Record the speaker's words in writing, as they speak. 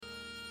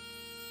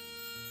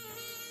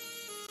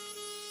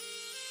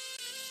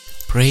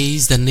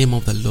Praise the name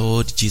of the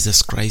Lord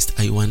Jesus Christ.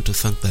 I want to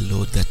thank the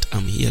Lord that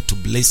I'm here to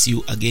bless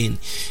you again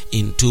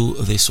into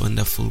this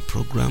wonderful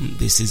program.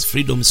 This is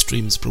Freedom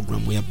Streams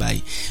program,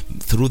 whereby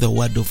through the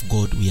word of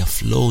God we are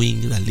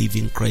flowing the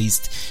living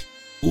Christ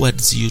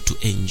towards you to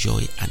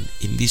enjoy, and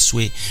in this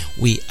way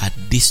we are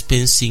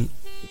dispensing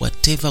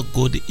whatever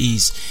God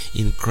is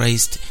in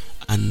Christ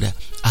and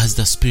as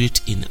the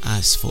Spirit in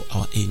us for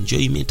our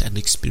enjoyment and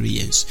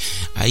experience.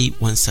 I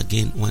once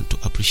again want to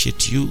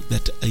appreciate you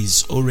that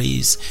is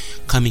always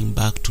coming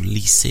back to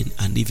listen,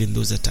 and even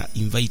those that are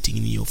inviting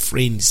in your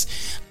friends,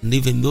 and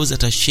even those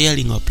that are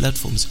sharing our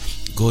platforms.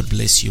 God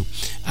bless you.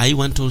 I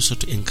want also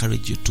to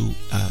encourage you to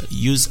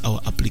use our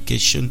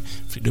application,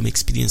 Freedom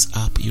Experience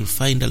app. You'll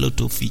find a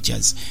lot of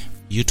features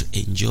for you to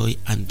enjoy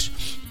and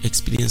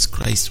experience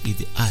Christ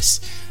with us.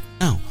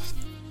 Now,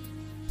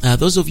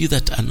 those of you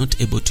that are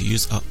not able to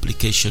use our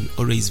application,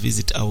 always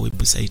visit our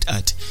website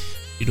at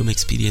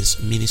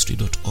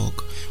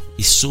freedomexperienceministry.org.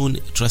 We soon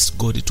trust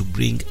God to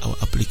bring our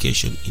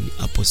application in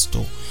Apple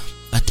Store.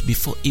 But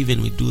before even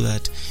we do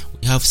that,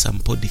 we have some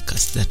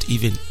podcasts that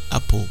even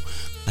Apple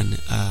can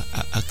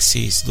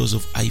access. Those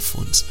of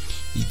iPhones,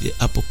 the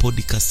Apple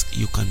Podcast,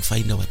 you can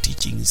find our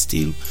teaching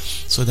still,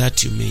 so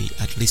that you may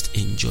at least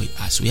enjoy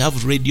us. We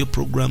have radio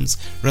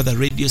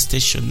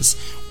stations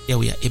where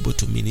we are able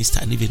to minister,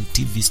 and even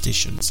TV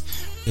stations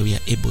where we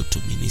are able to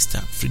minister.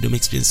 Freedom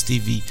Experience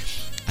TV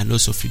and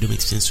also Freedom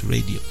Experience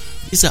Radio.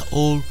 These are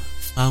all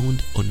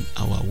found on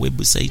our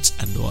websites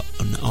and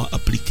on our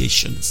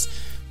applications.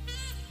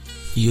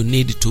 You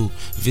need to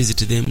visit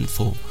them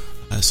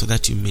so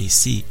that you may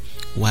see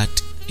what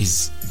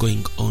is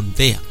going on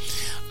there.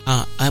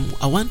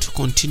 I want to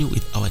continue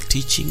with our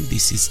teaching.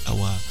 This is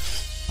our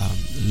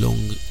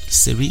long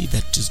series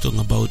that is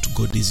talking about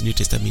God's New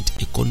Testament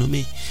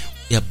economy,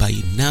 whereby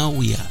now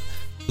we are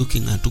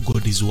looking into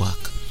God's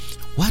work.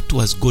 What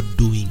was God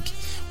doing?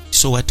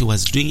 So what He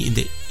was doing in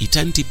the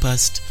eternity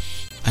past,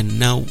 and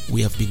now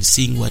we have been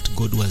seeing what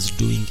God was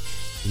doing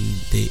in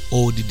the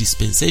old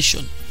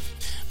dispensation.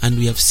 And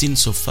we have seen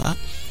so far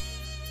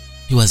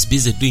He was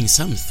busy doing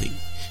something.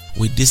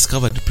 We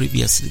discovered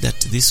previously that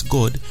this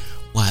God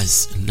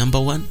was, number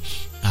one,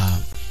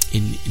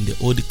 in the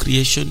old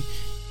creation,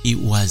 He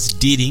was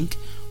dealing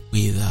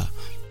with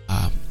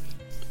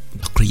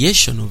the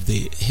creation of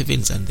the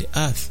heavens and the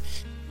earth.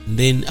 And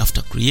then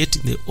after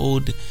creating the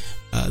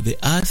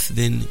earth,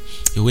 then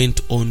He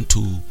went on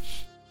to,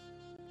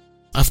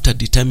 after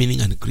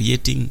determining and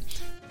creating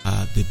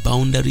the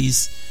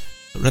boundaries,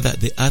 rather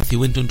the earth, He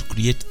went on to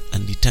create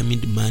and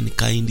determined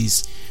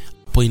mankind's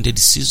appointed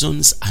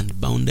seasons and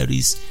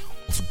boundaries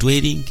of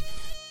dwelling.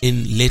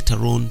 And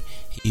later on,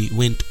 He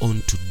went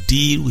on to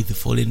deal with the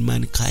fallen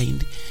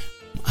mankind,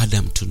 from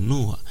Adam to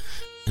Noah.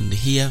 And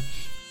here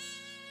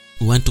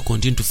we want to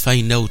continue to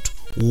find out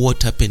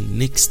what happened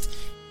next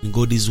in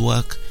God's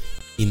work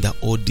in the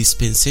old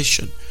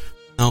dispensation.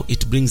 Now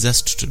it brings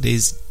us to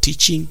today's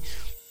teaching.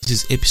 This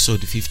is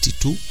episode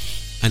 52,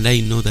 and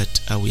I know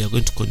that we are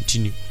going to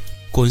continue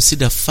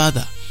consider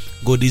further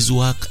God's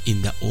work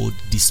in the old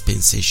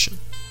dispensation.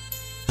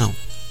 Now,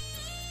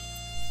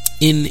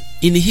 in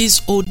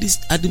His old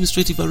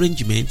administrative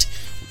arrangement,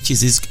 which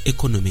is His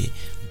economy,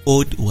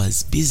 God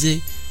was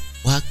busy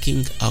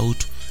working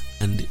out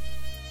and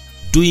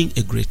doing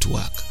a great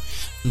work.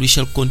 And we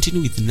shall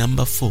continue with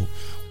number 4,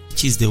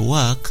 which is the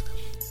work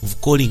of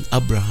calling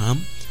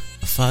Abraham,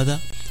 the father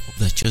of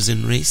the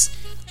chosen race,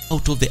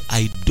 out of the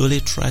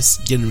idolatrous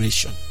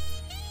generation.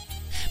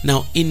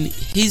 Now, in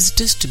his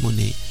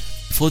testimony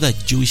before the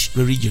Jewish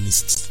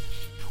religionists,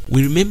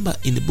 we remember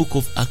in the book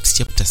of Acts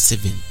chapter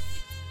 7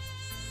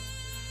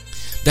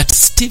 that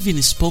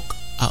Stephen spoke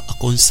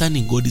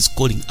concerning God is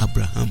calling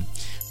Abraham,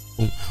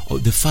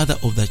 the father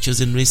of the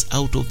chosen race,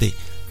 out of the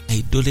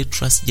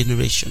idolatrous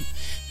generation.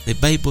 The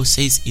Bible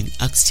says in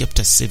Acts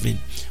chapter 7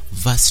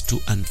 verse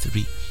 2 and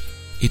 3,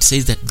 it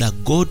says that the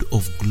God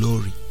of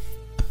glory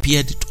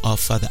appeared to our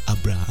father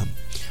Abraham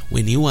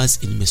when he was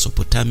in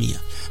Mesopotamia,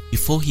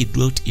 before he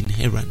dwelt in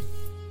Haran,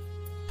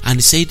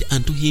 and said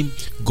unto him,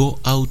 Go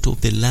out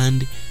of the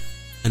land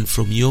and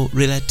from your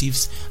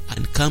relatives,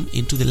 and come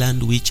into the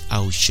land which I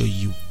will show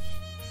you.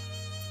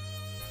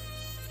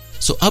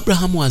 So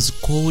Abraham was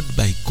called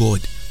by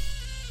God.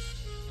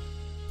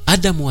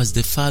 Adam was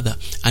the father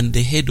and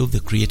the head of the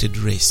created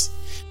race,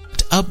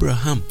 but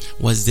Abraham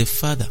was the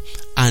father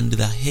and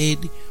the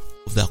head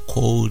of the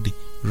called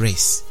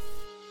race.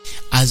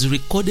 As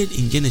recorded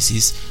in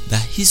Genesis, the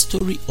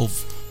history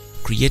of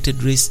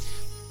created race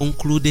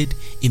concluded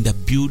in the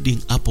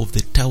building up of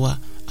the tower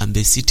and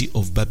the city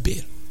of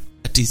Babel.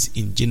 That is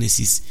in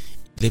Genesis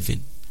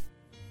 11.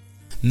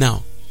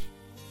 Now,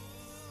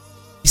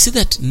 you see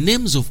that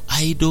names of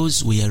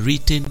idols were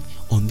written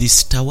on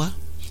this tower,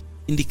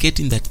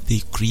 indicating that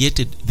the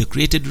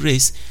created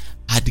race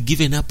had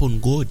given up on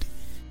God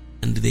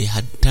and they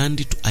had turned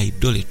to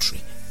idolatry.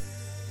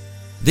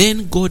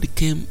 Then God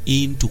came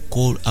in to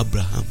call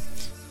Abraham,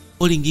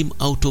 calling him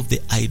out of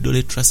the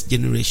idolatrous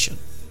generation.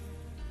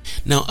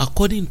 Now,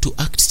 according to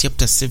Acts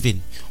chapter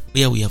 7,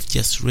 where we have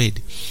just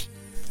read,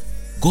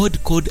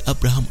 God called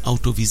Abraham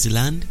out of his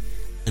land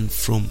and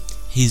from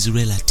his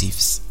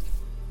relatives.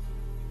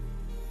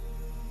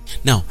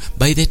 Now,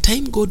 by the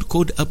time God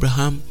called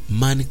Abraham,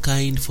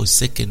 mankind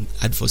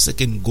had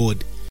forsaken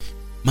God.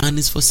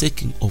 Man's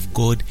forsaking of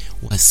God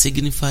was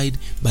signified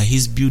by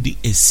his building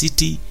a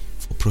city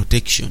for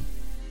protection.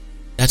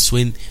 That's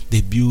when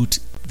they built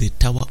the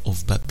Tower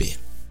of Babel.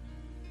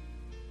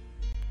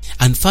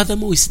 And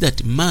furthermore, we see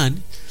that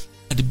man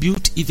had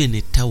built even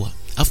a tower.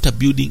 After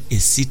building a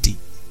city,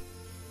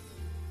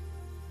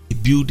 he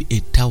built a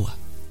tower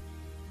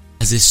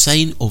as a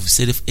sign of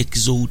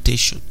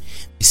self-exaltation.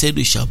 He said,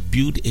 we shall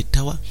build a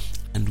tower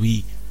and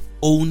we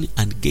own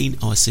and gain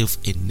ourselves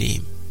a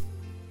name.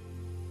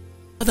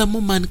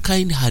 Furthermore,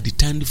 mankind had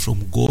turned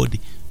from God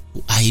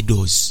to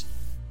idols.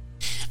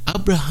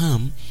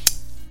 Abraham,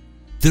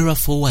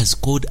 therefore, was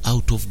called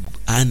out of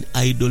an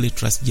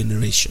idolatrous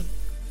generation.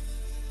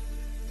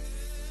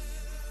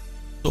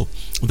 So,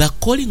 the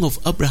calling of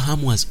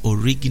Abraham was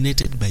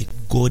originated by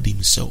God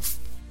himself.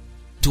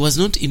 It was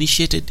not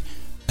initiated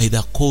by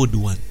the called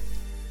one.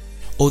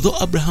 Although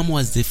Abraham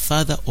was the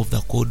father of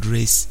the called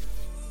race,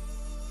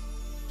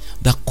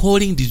 the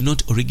calling did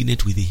not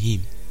originate with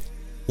him.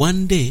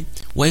 One day,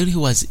 while he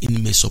was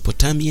in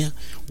Mesopotamia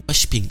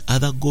worshipping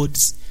other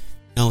gods,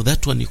 now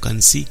that one you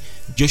can see,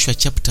 Joshua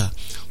chapter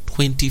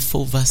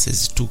 24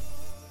 verses 2.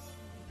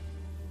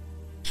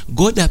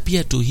 God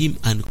appeared to him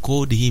and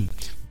called him.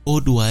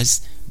 God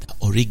was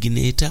the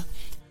originator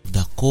of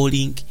the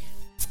calling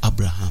of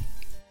Abraham.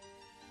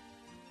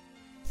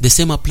 The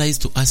same applies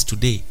to us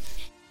today.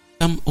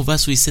 Some of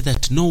us will say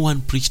that no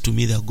one preached to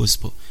me the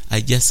gospel.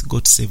 I just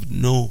got saved.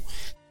 No,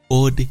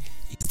 God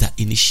is the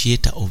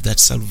initiator of that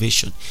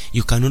salvation.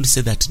 You cannot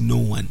say that no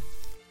one.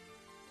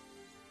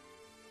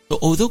 So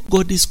although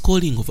God's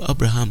calling of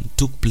Abraham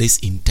took place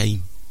in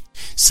time,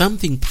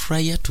 something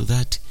prior to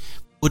that,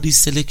 God's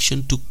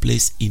selection took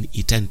place in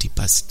eternity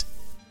past.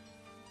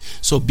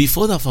 So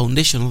before the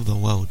foundation of the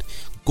world,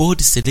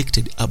 God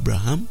selected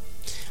Abraham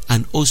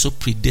and also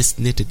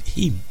predestinated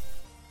him.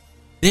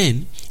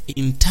 Then,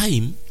 in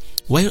time,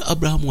 while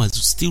Abraham was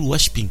still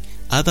worshipping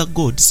other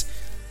gods,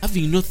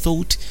 having no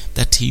thought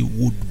that he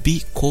would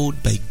be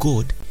called by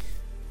God,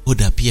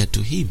 God appeared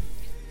to him.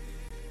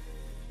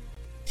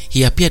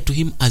 He appeared to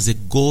him as a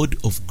God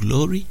of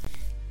glory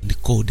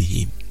and called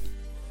him.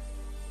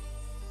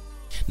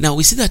 Now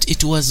we see that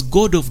it was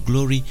God of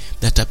glory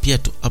that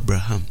appeared to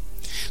Abraham.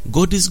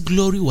 God's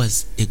glory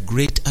was a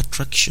great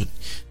attraction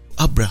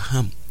to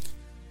Abraham,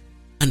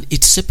 and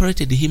it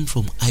separated him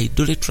from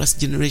idolatrous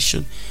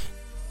generation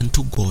and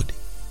to God.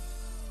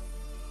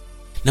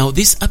 Now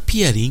this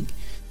appearing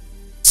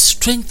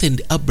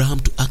strengthened Abraham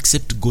to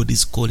accept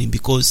God's calling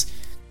because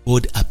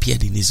God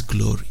appeared in his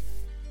glory.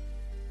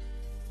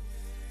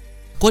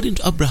 According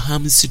to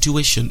Abraham's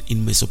situation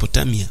in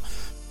Mesopotamia,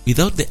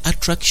 without the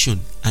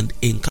attraction and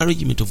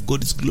encouragement of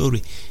God's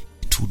glory,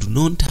 it would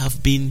not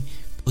have been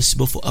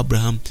possible for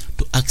Abraham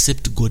to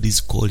accept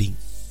God's calling.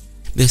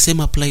 The same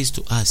applies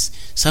to us.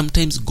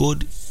 Sometimes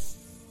God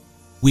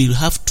will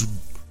have to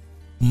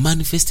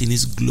manifest in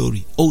his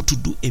glory, or to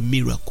do a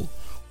miracle,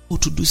 or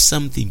to do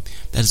something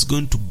that is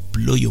going to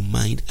blow your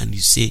mind, and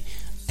you say,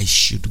 I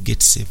should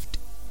get saved.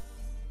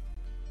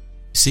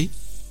 See?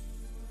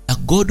 A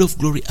God of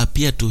glory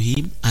appeared to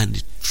him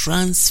and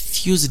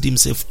transfused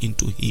himself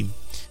into him,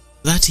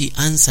 that he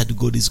answered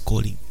God's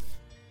calling.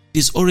 It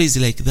is always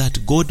like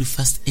that. God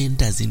first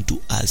enters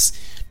into us,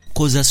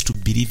 cause us to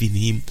believe in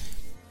him,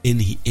 then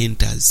he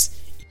enters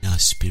in our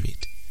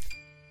spirit.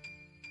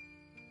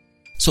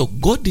 So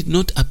God did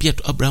not appear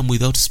to Abraham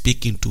without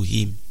speaking to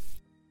him.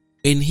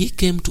 When he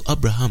came to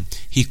Abraham,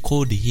 he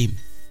called him.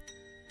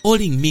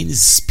 Calling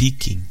means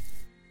speaking.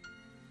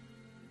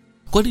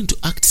 According to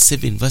Acts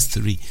 7 verse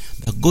 3,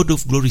 the God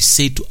of glory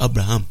said to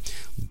Abraham,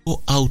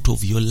 go out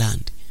of your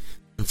land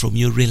and from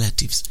your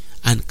relatives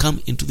and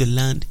come into the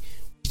land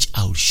which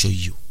I will show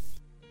you.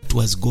 It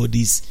was God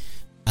is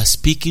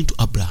speaking to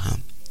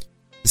Abraham.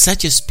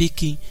 Such a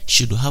speaking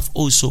should have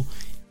also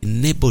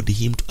enabled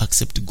him to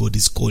accept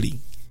God's calling.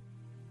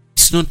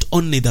 It's not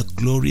only the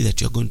glory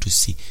that you are going to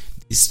see,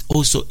 it's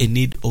also a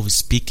need of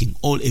speaking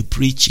or a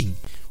preaching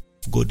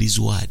of God's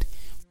word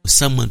for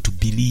someone to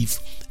believe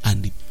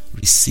and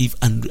receive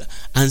and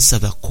answer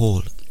the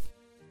call.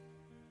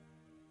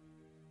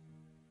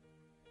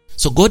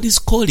 So God's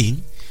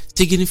calling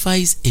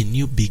signifies a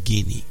new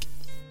beginning.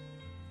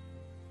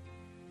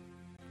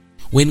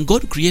 When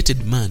God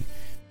created man,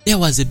 there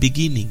was a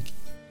beginning,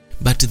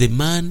 but the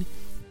man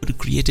God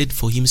created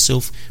for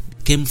himself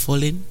became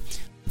fallen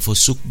and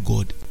forsook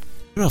God.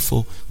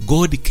 Therefore,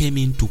 God came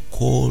in to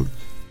call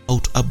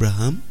out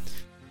Abraham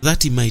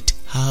that he might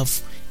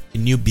have a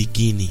new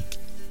beginning.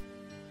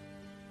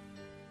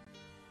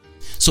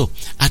 So,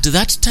 at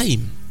that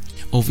time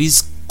of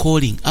his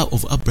calling out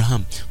of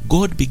Abraham,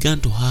 God began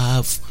to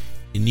have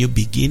a new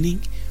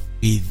beginning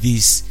with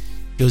this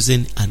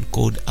chosen and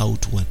called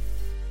out one.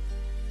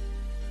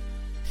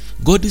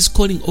 God's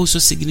calling also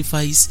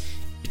signifies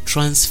a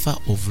transfer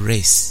of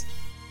race.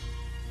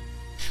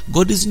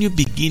 God's new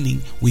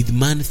beginning with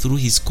man through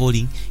his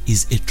calling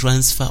is a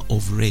transfer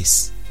of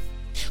race.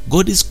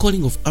 God's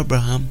calling of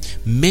Abraham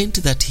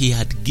meant that he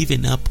had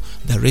given up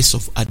the race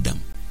of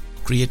Adam,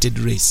 created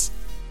race,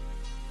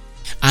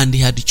 and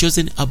he had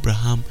chosen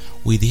Abraham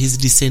with his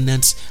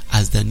descendants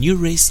as the new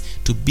race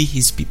to be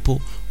his people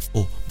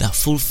for the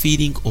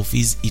fulfilling of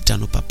his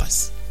eternal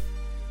purpose.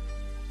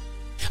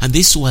 And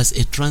this was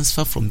a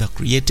transfer from the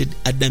created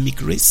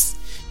Adamic race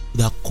to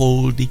the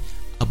called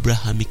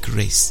Abrahamic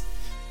race.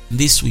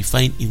 This we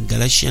find in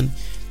Galatians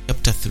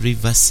chapter 3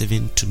 verse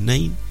 7 to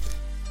 9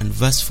 and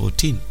verse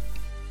 14.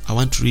 I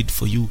want to read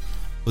for you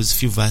those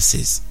few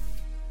verses.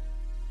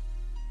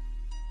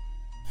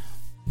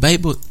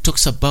 Bible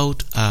talks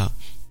about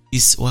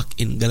this work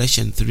in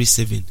Galatians 3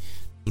 7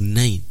 to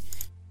 9.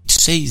 It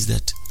says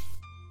that,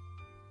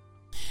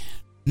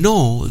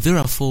 "Know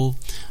therefore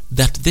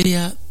that they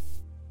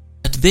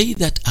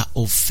that are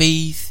of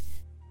faith,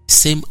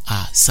 same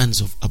are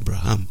sons of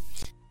Abraham."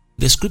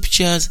 The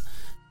scriptures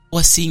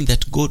were saying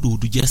that God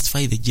would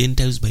justify the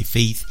Gentiles by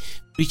faith,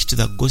 preached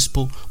the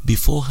gospel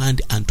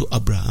beforehand unto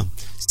Abraham,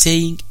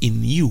 saying,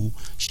 "In you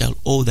shall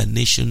all the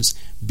nations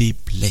be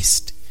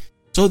blessed."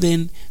 So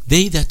then,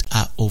 they that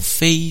are of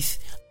faith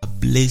are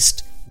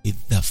blessed with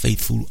the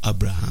faithful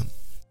Abraham.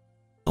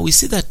 Now we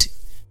see that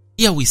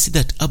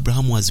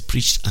Abraham was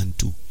preached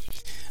unto.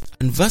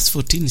 And verse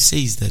 14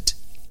 says that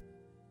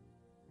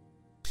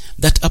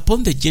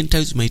upon the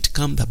Gentiles might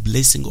come the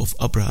blessing of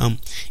Abraham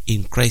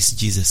in Christ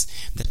Jesus,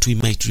 that we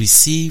might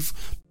receive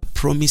the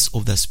promise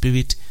of the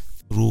Spirit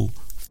through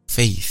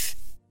faith.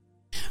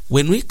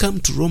 When we come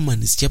to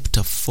Romans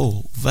chapter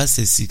 4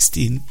 verses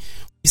 16,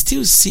 we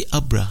still see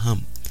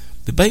Abraham.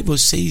 The Bible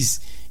says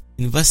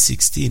in verse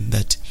 16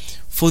 that,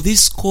 "For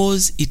this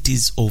cause it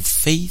is of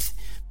faith,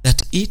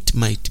 that it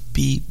might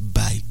be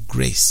by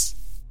grace."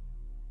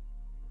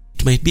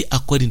 It might be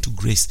according to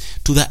grace,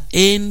 to the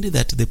end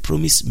that the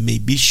promise may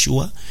be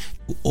sure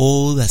to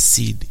all the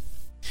seed,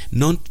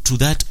 not to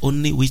that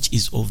only which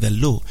is of the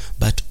law,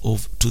 but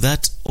to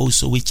that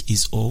also which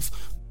is of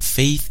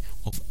faith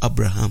of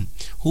Abraham,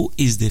 who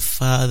is the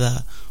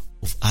father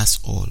of us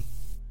all.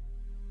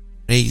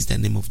 Praise the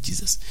name of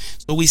Jesus.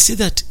 So we see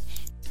that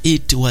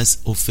it was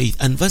of faith.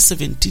 And verse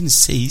 17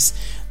 says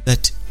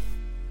that,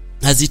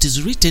 "As it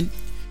is written,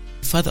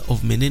 Father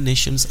of many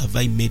nations have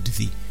I made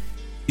thee,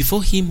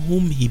 before him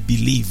whom he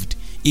believed,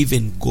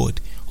 even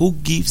God, who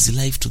gives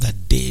life to the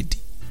dead."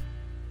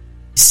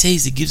 He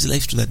says he gives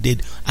life to the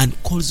dead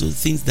and calls those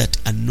things that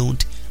are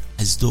not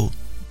as though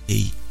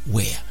they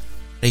were.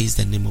 Praise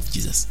the name of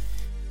Jesus.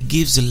 He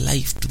gives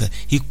life to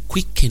he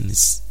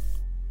quickens.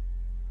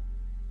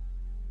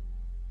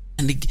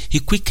 And he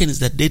quickens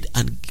the dead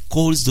and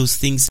calls those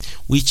things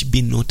which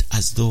be not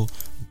as though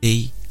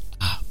they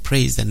are.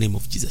 Praise the name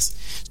of Jesus.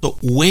 So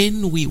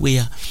when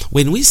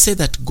we say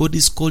that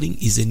God's calling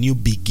is a new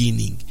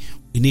beginning,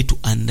 we need to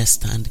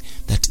understand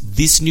that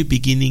this new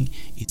beginning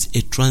is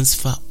a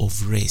transfer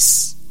of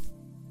race.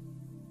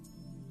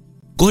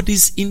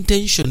 God's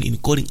intention in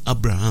calling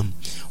Abraham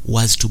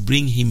was to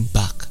bring him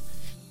back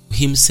to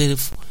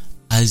himself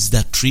as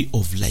the tree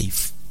of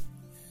life.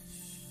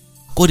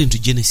 According to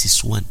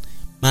Genesis 1,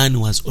 man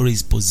was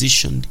always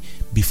positioned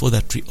before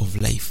the tree of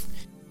life.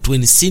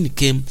 When sin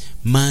came,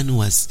 man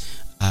was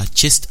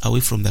chased away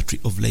from the tree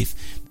of life.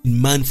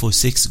 Man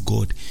forsakes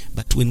God.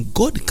 But when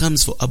God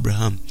comes for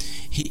Abraham,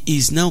 he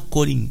is now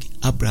calling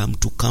Abraham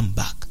to come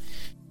back,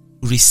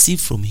 to receive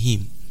from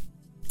him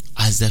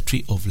as the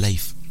tree of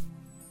life.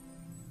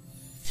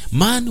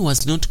 Man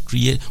was not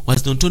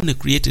only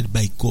created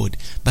by God,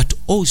 but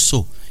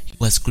also he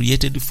was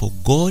created for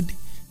God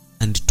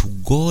and to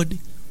God,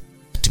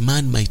 that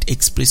man might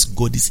express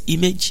God's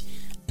image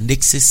and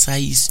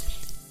exercise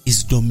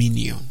his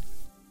dominion.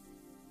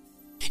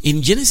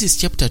 In Genesis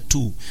chapter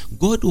 2,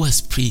 God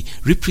was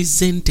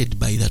represented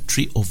by the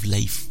tree of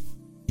life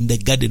in the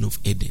Garden of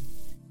Eden.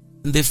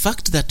 And the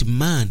fact that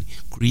man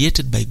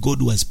created by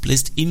God was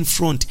placed in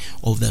front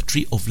of the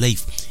tree of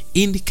life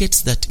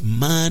indicates that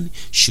man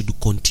should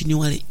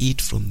continually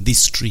eat from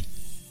this tree.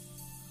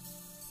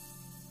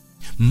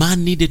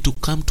 Man needed to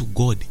come to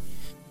God,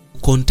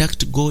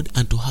 contact God,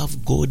 and to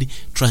have God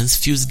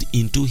transfused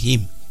into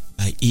him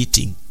by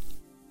eating.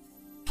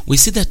 We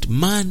see that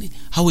man,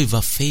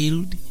 however,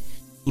 failed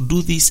to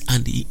do this,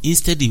 and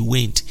instead he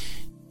went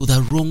to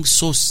the wrong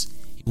source.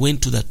 He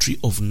went to the tree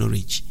of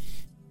knowledge.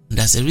 And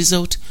as a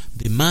result,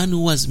 the man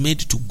who was made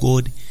to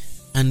God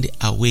turned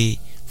away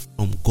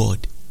from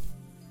God.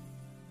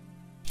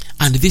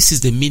 And this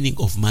is the meaning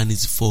of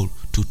man's fall,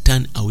 to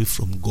turn away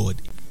from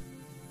God.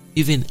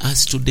 Even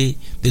us today,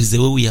 there is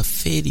a way we are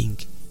failing.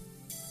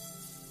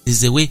 There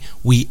is a way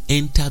we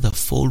enter the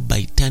fall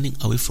by turning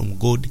away from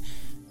God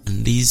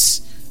and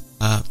this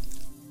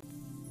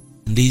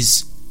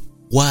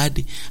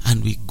word,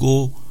 and we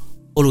go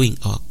following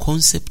our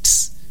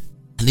concepts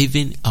and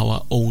even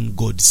our own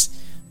gods.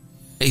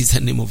 Praise the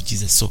name of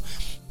Jesus. So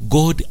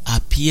God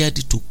appeared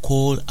to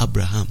call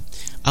Abraham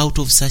out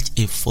of such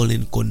a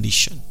fallen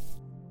condition.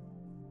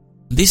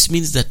 This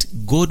means that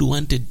God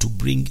wanted to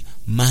bring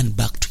man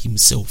back to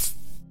himself.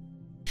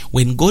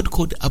 When God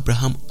called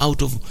Abraham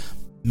out of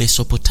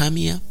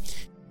Mesopotamia,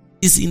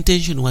 his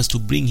intention was to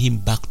bring him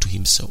back to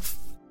himself.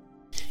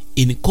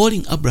 In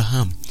calling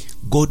Abraham,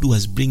 God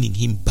was bringing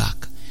him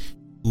back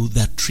to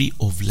the tree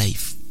of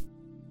life.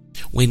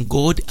 When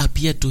God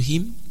appeared to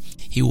him,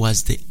 he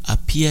was the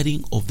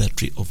appearing of the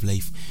tree of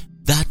life.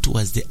 That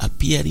was the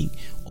appearing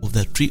of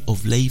the tree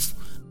of life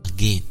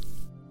again.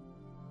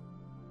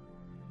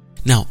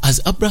 Now, as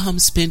Abraham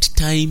spent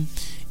time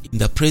in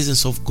the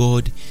presence of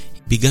God,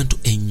 he began to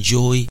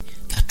enjoy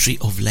the tree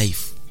of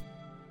life.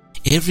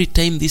 Every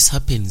time this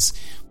happens,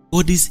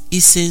 God's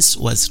essence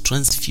was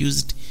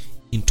transfused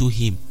into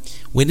him.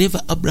 Whenever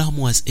Abraham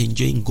was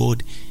enjoying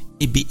God,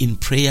 maybe in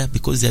prayer,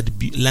 because he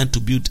had learned to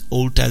build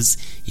altars,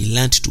 he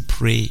learned to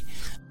pray.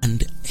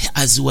 And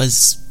as he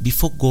was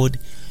before God,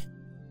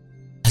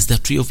 as the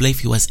tree of life,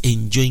 he was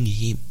enjoying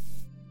him.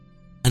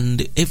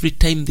 And every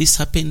time this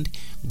happened,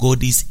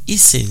 God's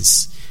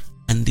essence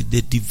and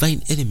the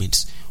divine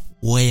elements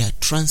were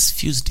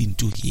transfused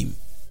into him.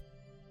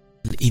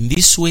 And in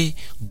this way,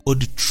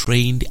 God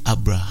trained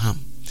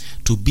Abraham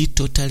to be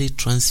totally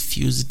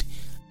transfused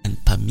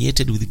and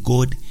permeated with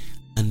God,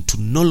 and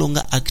to no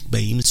longer act by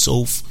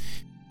himself,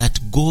 that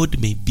God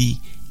may be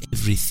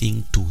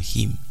everything to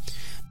him.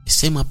 The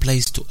same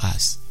applies to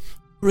us.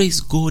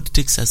 Praise God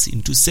takes us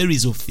into a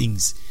series of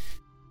things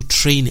to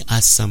train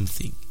us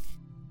something.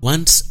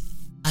 Wants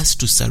us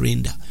to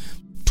surrender,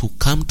 to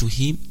come to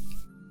him,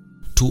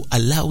 to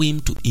allow him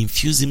to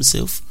infuse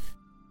himself,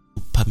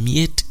 to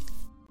permeate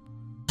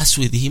us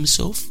with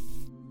himself,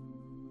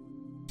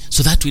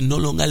 so that we no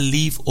longer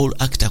live or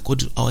act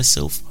according to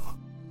ourselves,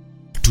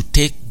 to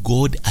take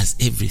God as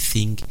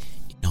everything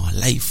in our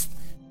life.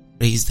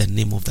 Praise the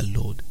name of the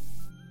Lord.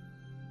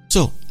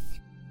 So,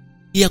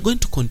 we are going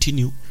to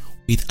continue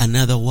with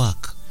another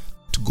work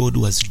that God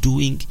was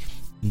doing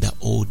in the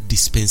old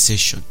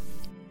dispensation,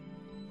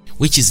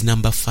 which is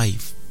number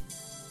 5.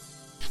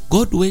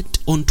 God went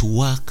on to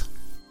work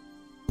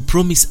to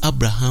promise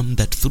Abraham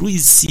that through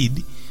his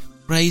seed,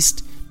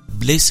 Christ, the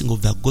blessing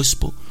of the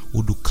gospel,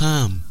 would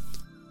come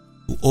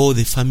to all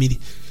the families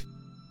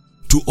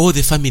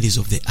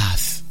of the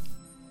earth.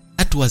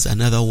 That was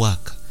another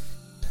work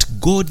that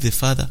God the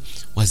Father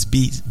was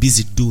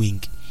busy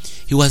doing.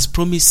 He was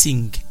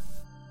promising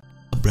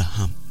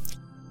Abraham,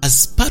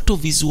 as part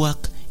of his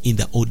work in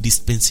the old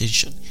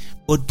dispensation,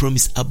 God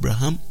promised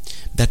Abraham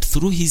that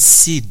through his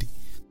seed,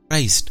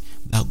 Christ,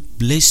 the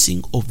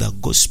blessing of the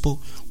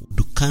gospel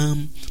would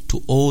come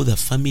to all the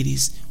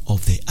families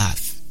of the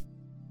earth.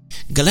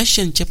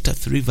 Galatians chapter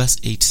 3 verse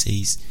 8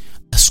 says,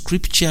 the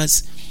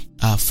scriptures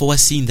are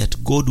foreseeing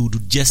that God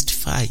would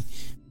justify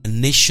the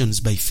nations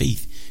by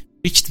faith,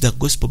 preached the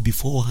gospel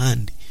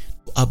beforehand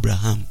to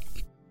Abraham.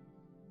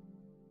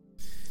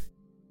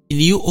 In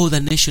you all the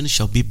nations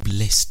shall be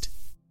blessed.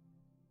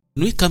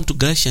 When we come to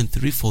Galatians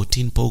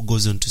 3:14, Paul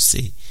goes on to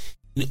say,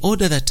 in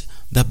order that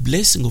the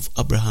blessing of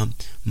Abraham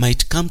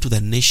might come to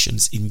the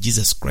nations in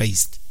Jesus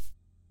Christ,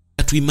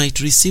 that we might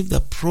receive the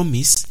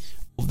promise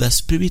of the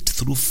Spirit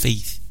through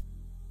faith.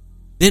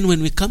 Then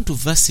when we come to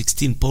verse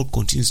 16, Paul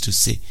continues to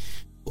say,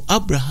 to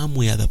Abraham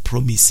were the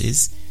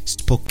promises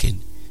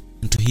spoken,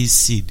 and to his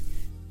seed.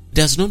 It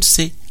does not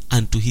say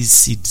unto his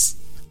seeds,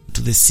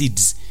 to the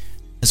seeds,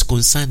 as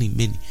concerning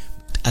many,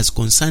 but as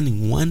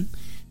concerning one,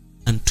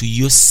 and to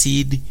your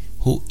seed,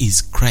 who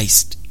is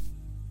Christ.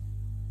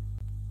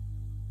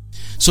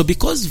 So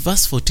because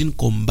verse 14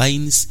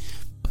 combines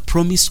the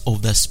promise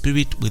of the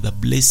Spirit with the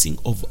blessing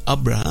of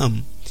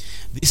Abraham,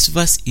 this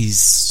verse is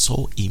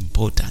so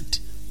important.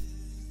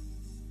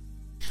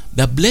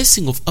 The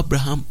blessing of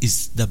Abraham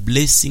is the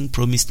blessing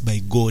promised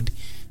by God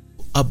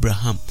to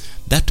Abraham.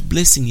 That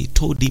blessing he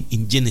told him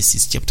in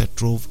Genesis chapter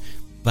 12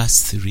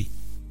 verse 3.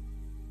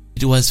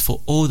 It was for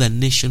all the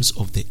nations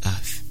of the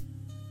earth.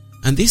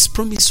 And this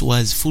promise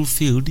was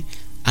fulfilled,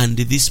 and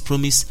this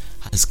promise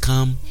has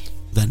come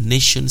to the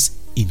nations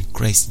in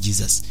Christ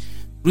Jesus.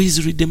 Through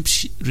his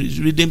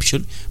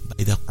redemption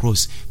by the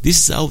cross.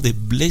 This is how the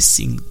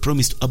blessing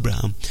promised to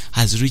Abraham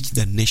has reached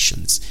the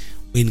nations.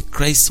 When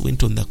Christ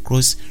went on the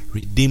cross,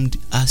 redeemed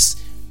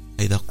us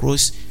by the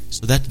cross,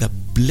 so that the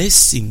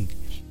blessing,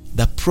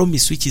 the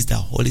promise which is the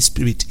Holy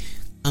Spirit,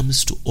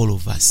 comes to all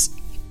of us.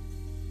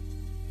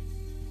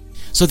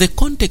 So the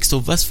context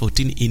of verse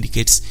 14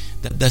 indicates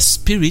that the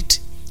Spirit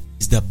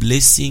is the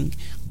blessing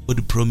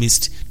God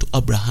promised to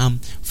Abraham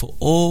for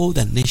all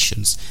the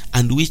nations,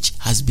 and which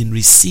has been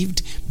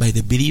received by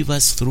the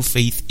believers through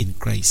faith in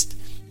Christ.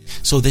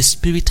 So the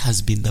Spirit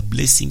has been the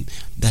blessing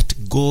that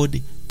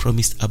God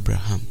promised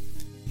Abraham.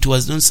 It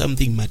was not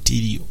something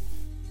material.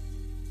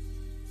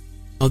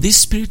 Now this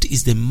Spirit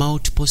is the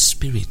multiple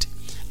Spirit,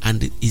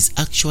 and it is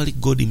actually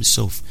God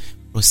himself,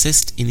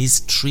 processed in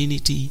his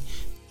trinity,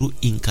 through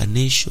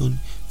incarnation,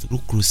 through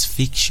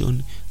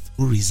crucifixion,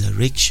 through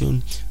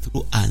resurrection,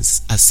 through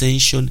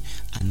ascension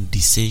and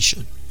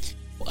descension,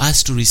 for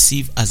us to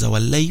receive as our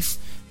life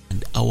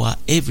and our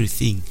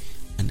everything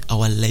and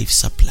our life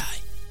supply.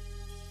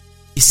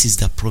 This is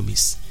the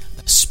promise,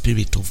 the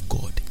Spirit of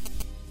God.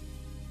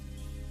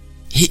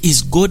 He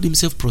is God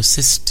himself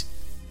processed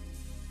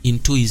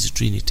into his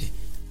trinity,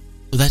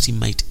 so that he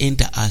might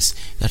enter us,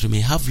 that we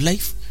may have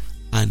life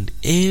and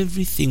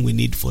everything we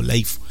need for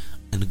life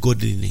and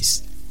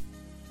godliness.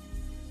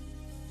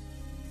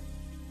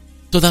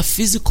 So the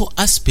physical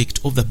aspect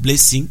of the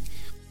blessing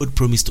God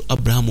promised to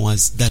Abraham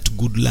was that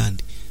good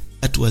land.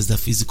 That was the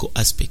physical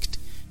aspect.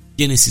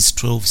 Genesis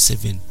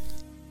 12:7.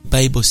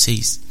 Bible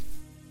says,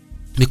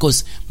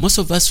 because most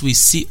of us, we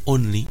see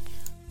only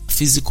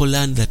physical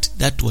land,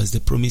 that was the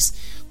promise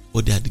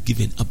God had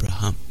given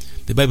Abraham.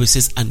 The Bible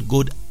says, and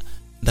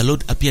the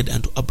Lord appeared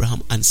unto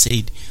Abraham and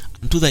said,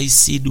 unto thy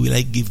seed will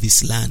I give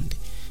this land.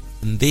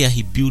 And there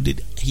he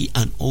builded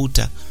an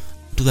altar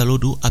to the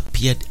Lord who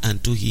appeared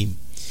unto him.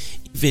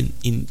 Even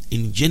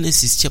in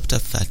Genesis chapter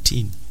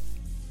 13,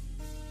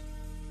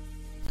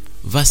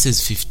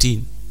 verses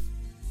 15,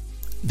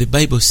 the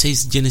Bible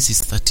says,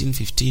 Genesis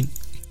 13:15,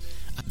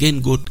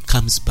 again God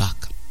comes back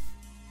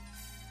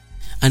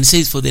and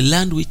says, for the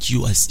land which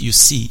you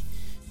see,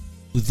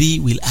 to thee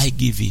will I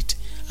give it,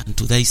 and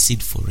to thy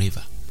seed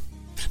forever.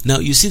 Now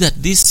you see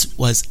that this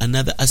was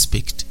another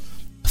aspect,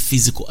 a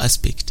physical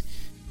aspect.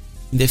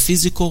 In the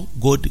physical,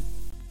 God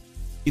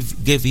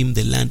gave him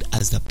the land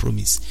as the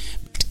promise.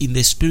 But in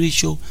the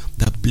spiritual,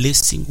 the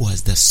blessing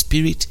was the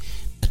spirit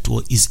that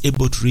is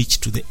able to reach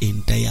to the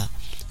entire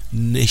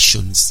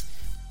nations.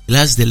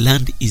 As the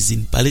land is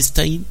in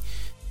Palestine,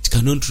 it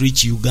cannot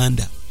reach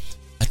Uganda.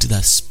 But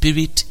the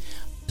spirit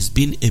has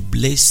been a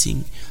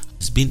blessing,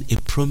 has been a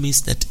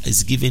promise that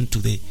is given to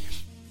the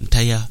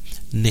entire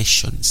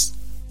nations.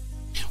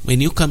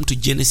 When you come to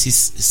Genesis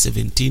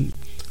 17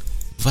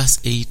 verse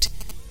 8,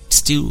 it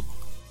still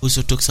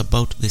also talks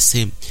about the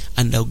same.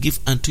 And I'll give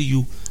unto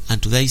you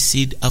and to thy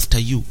seed after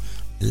you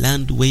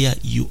land where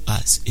you are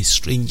a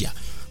stranger,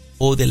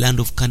 or the land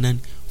of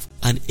Canaan,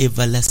 an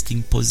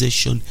everlasting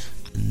possession,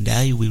 and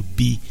I will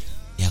be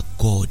their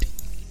God.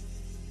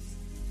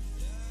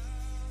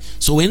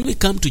 So when we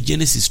come to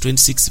Genesis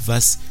 26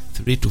 verse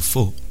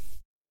 3-4,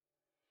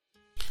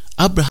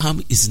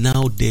 Abraham is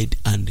now dead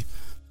and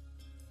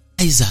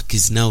Isaac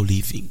is now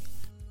living.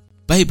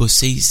 Bible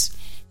says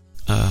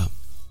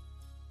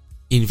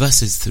in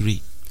verses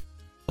 3,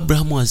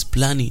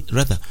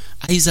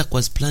 Isaac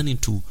was planning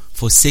to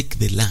forsake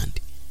the land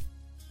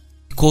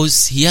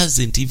because he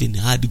hasn't even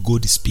heard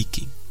God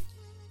speaking.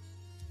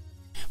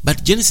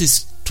 But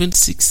Genesis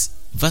 26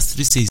 verse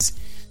 3 says,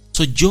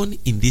 sojourn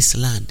in this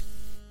land.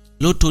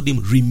 Lord told him,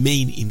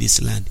 remain in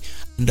this land,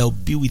 and I'll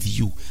be with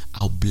you.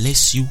 I'll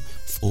bless you,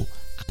 for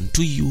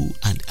unto you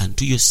and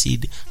unto your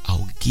seed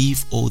I'll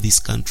give all these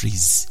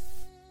countries.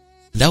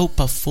 And I'll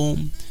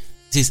perform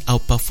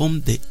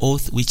the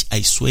oath which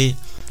I swear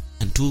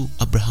unto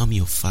Abraham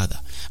your father.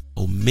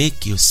 I'll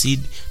make your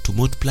seed to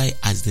multiply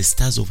as the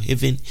stars of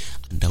heaven,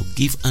 and I'll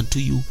give unto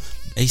you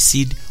thy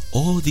seed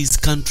all these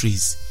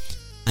countries,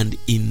 and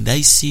in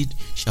thy seed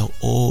shall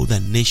all the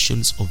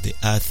nations of the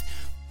earth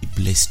be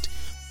blessed.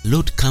 The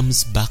Lord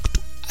comes back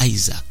to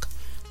Isaac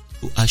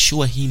to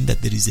assure him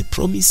that there is a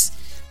promise,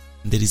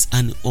 and there is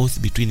an oath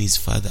between his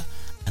father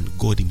and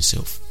God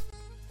himself.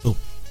 So,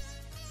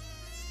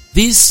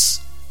 this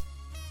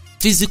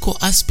physical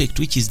aspect,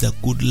 which is the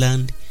good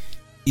land,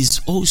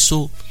 is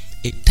also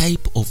a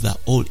type of the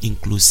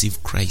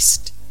all-inclusive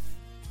Christ.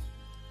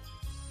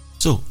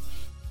 So,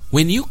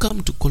 when you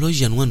come to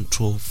Colossians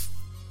 1:12,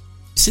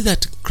 you see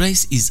that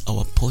Christ is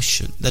our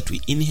portion that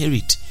we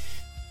inherit,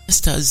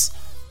 just as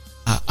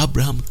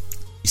Abraham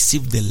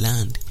received the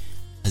land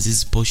as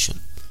his portion.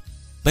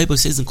 Bible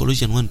says in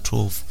Colossians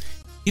 1:12,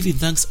 giving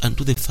thanks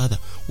unto the Father,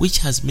 which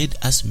has made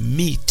us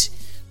meet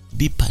to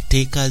be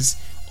partakers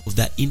of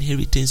the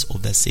inheritance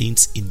of the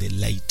saints in the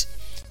light.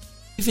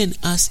 Even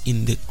us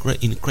in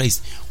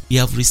Christ, we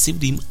have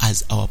received him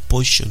as our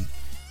portion.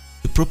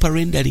 The proper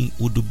rendering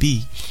would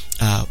be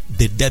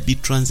the Darby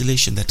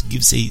translation that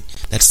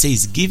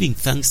says, giving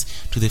thanks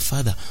to the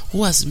Father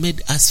who has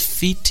made us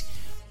fit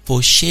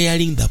for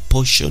sharing the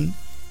portion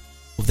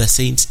of the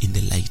saints in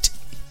the light.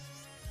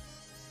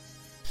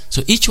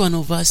 So each one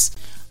of us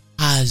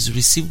has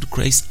received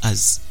Christ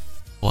as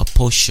our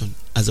portion,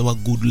 as our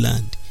good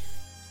land,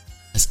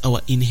 as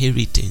our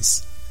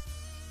inheritance.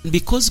 And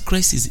because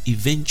Christ is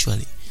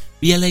eventually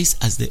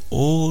realized as the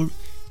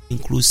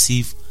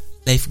all-inclusive,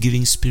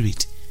 life-giving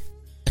Spirit,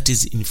 that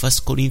is in 1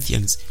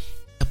 Corinthians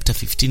chapter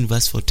 15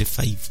 verse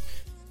 45,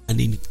 and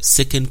in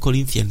 2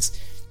 Corinthians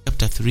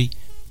chapter 3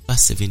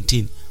 verse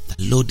 17,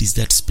 the Lord is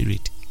that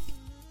Spirit.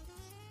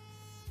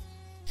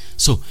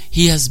 So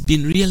he has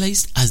been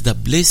realized as the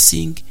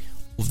blessing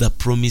of the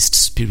promised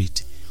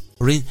Spirit,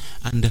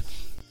 and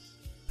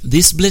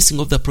this blessing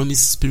of the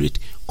promised Spirit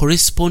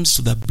corresponds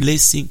to the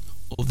blessing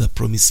of the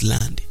promised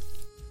land.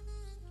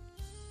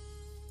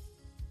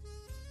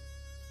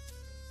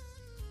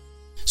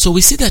 So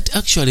we see that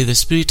actually the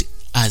Spirit,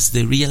 as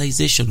the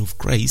realization of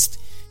Christ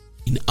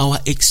in our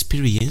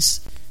experience,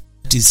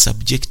 that is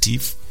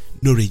subjective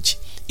knowledge,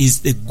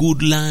 is the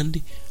good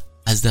land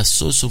as the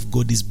source of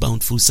God's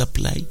bountiful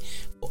supply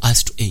for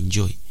us to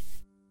enjoy.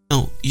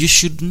 Now, you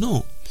should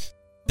know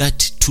that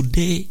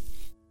today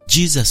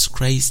Jesus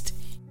Christ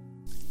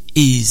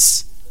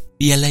is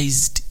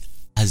realized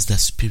as the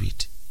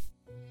Spirit.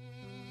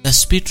 The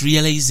Spirit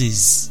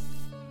realizes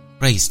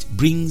Christ,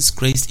 brings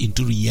Christ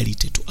into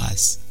reality to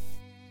us.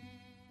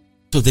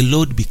 So the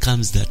Lord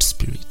becomes that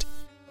Spirit.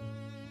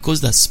 Because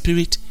the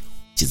Spirit,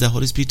 which is the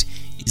Holy Spirit,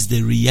 is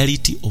the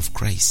reality of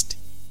Christ.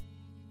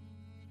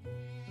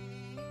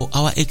 For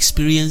our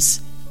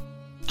experience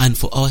and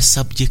for our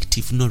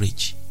subjective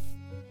knowledge,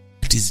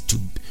 that is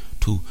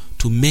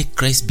to make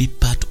Christ be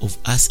part of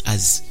us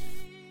as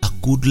a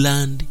good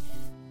land,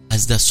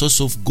 as the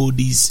source of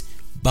God's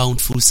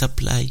bountiful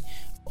supply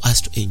for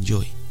us to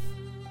enjoy.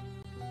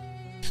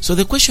 So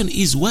the question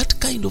is, what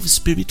kind of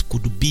spirit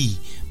could be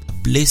the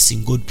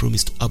blessing God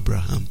promised to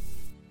Abraham?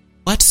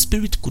 What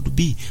spirit could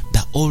be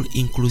the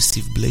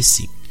all-inclusive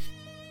blessing,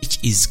 which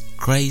is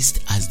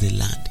Christ as the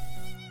land?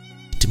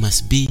 It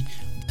must be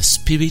the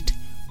Spirit,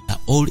 the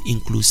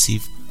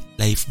all-inclusive,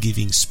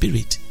 life-giving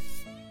Spirit.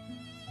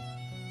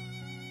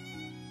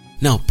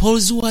 Now,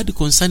 Paul's word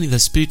concerning the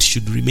Spirit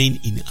should remain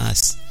in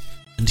us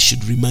and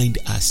should remind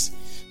us.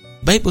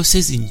 The Bible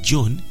says in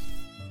John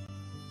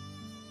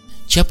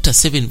chapter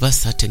 7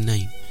 verse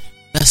 39,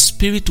 the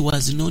Spirit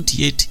was not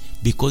yet,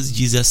 because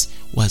Jesus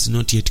was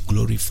not yet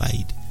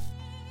glorified.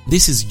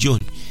 This is John.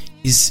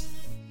 He's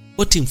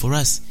quoting for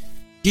us.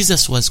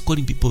 Jesus was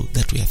calling people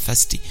that were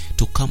thirsty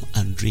to come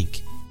and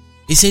drink.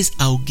 He says,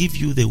 I'll give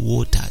you the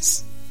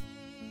waters.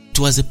 It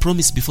was a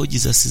promise before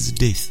Jesus'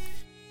 death.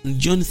 And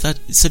John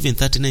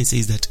 7:39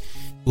 says that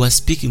he was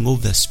speaking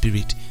of the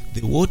Spirit.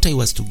 The water he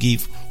was to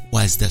give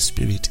was the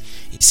Spirit.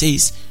 It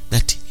says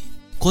that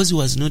because he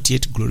was not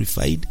yet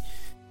glorified,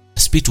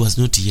 the Spirit was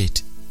not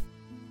yet.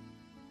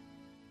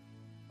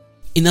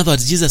 In other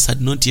words, Jesus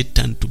had not yet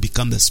turned to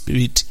become the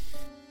Spirit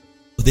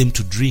for them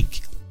to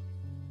drink.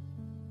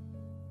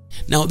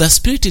 Now, the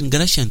Spirit in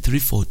Galatians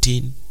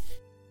 3:14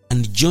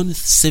 and John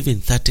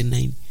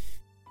 7:39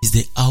 is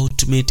the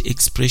ultimate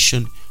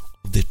expression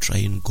of the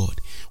triune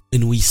God.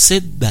 When we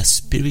said the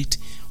Spirit,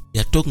 we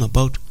are talking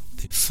about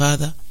the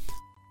Father,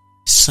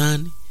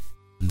 Son,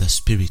 and the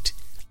Spirit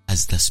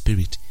as the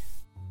Spirit.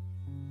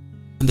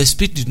 And the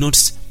Spirit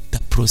denotes the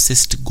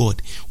processed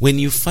God. When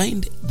you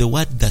find the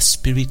word the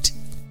Spirit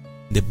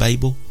in the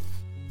Bible,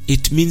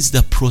 it means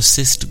the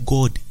processed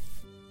God.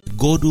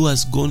 God who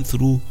has gone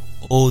through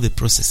all the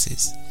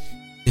processes.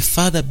 The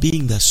Father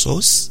being the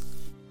source,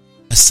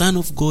 the Son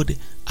of God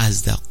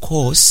as the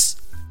cause,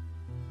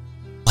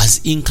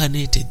 was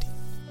incarnated,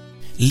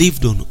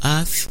 lived on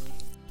earth,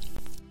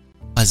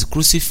 was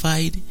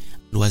crucified,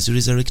 and was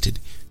resurrected.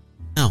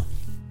 Now,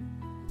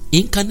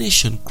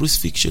 incarnation,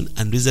 crucifixion,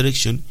 and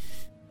resurrection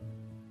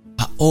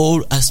are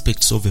all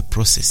aspects of a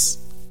process.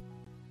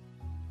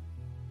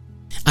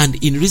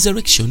 And in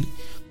resurrection,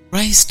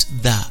 Christ,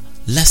 the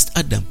last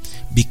Adam,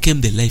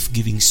 became the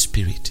life-giving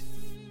Spirit.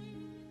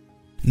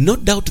 No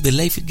doubt the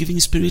life-giving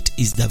Spirit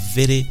is the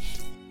very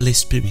Holy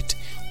Spirit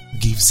who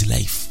gives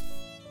life.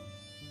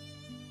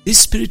 This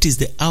Spirit is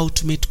the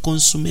ultimate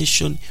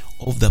consummation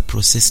of the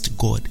processed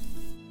God,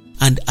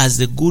 and as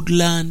the good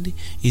land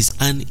is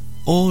an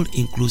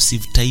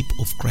all-inclusive type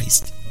of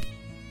Christ.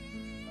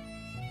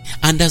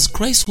 And as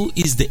Christ, who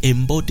is the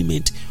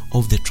embodiment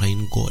of the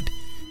triune God,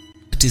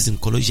 that is in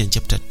Colossians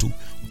chapter 2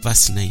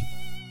 verse 9,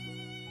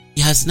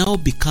 he has now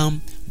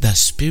become the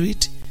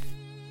Spirit.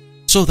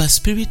 So the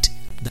Spirit,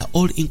 the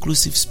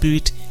all-inclusive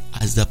Spirit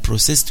as the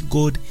processed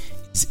God,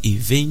 is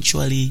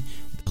eventually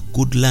the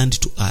good land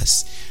to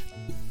us,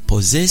 to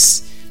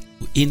possess,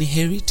 to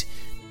inherit,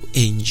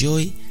 to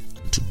enjoy,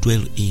 and to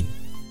dwell in.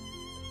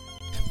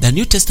 The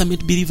New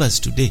Testament believers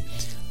today,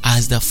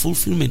 as the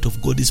fulfillment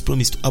of God's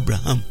promise to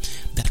Abraham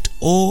that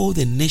all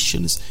the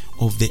nations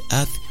of the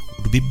earth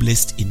would be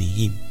blessed in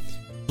him.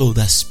 So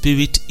the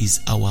Spirit is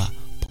our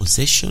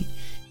possession,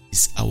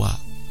 is our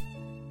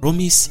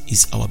promise,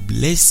 is our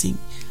blessing,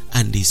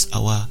 and is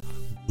our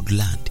good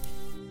land.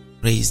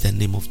 Praise the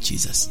name of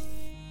Jesus.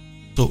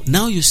 So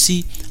now you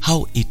see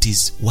how it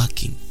is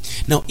working.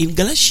 Now in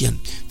Galatians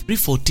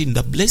 3:14,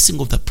 the blessing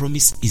of the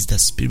promise is the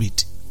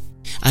Spirit.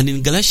 And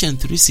in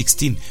Galatians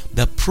 3:16,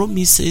 the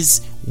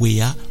promises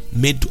were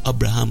made to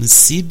Abraham's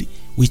seed,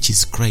 which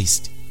is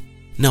Christ.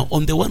 Now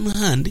on the one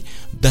hand,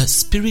 the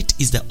Spirit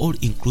is the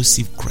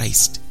all-inclusive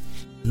Christ.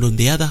 And on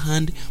the other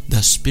hand,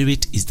 the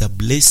Spirit is the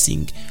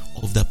blessing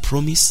of the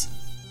promise.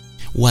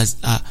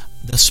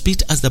 The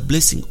Spirit as the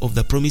blessing of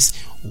the promise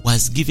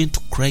was given to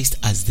Christ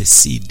as the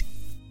seed.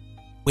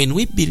 When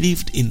we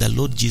believed in the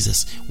Lord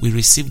Jesus, we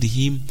received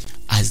him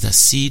as the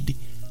seed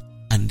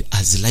and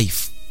as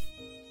life.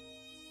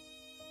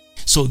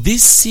 So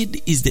this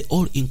seed is the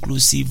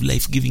all-inclusive,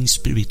 life-giving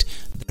Spirit,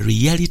 the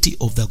reality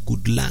of the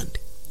good land.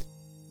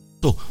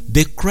 So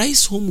the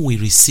Christ whom we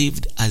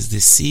received as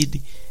the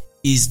seed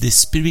is the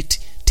Spirit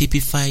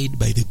typified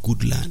by the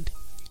good land.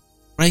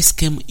 Christ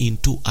came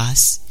into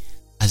us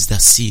as the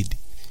seed.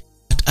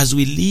 But as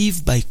we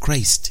live by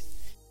Christ,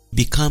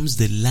 becomes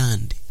the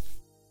land,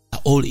 the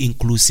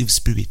all-inclusive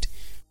Spirit,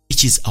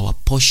 which is our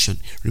portion.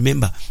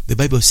 Remember, the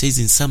Bible says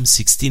in Psalm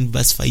 16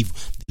 verse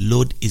 5, the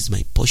Lord is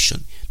my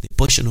portion, the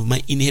portion of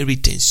my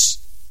inheritance.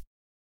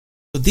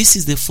 So this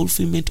is the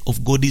fulfillment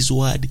of God's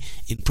word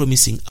in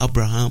promising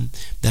Abraham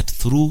that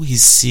through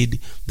his seed,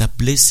 the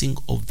blessing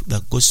of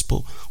the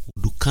gospel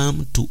would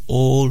come to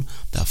all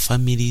the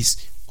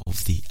families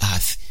of the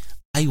earth.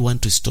 I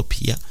want to stop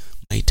here.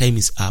 My time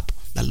is up.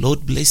 The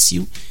Lord bless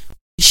you.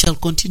 We shall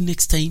continue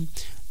next time.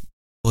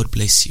 God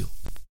bless you.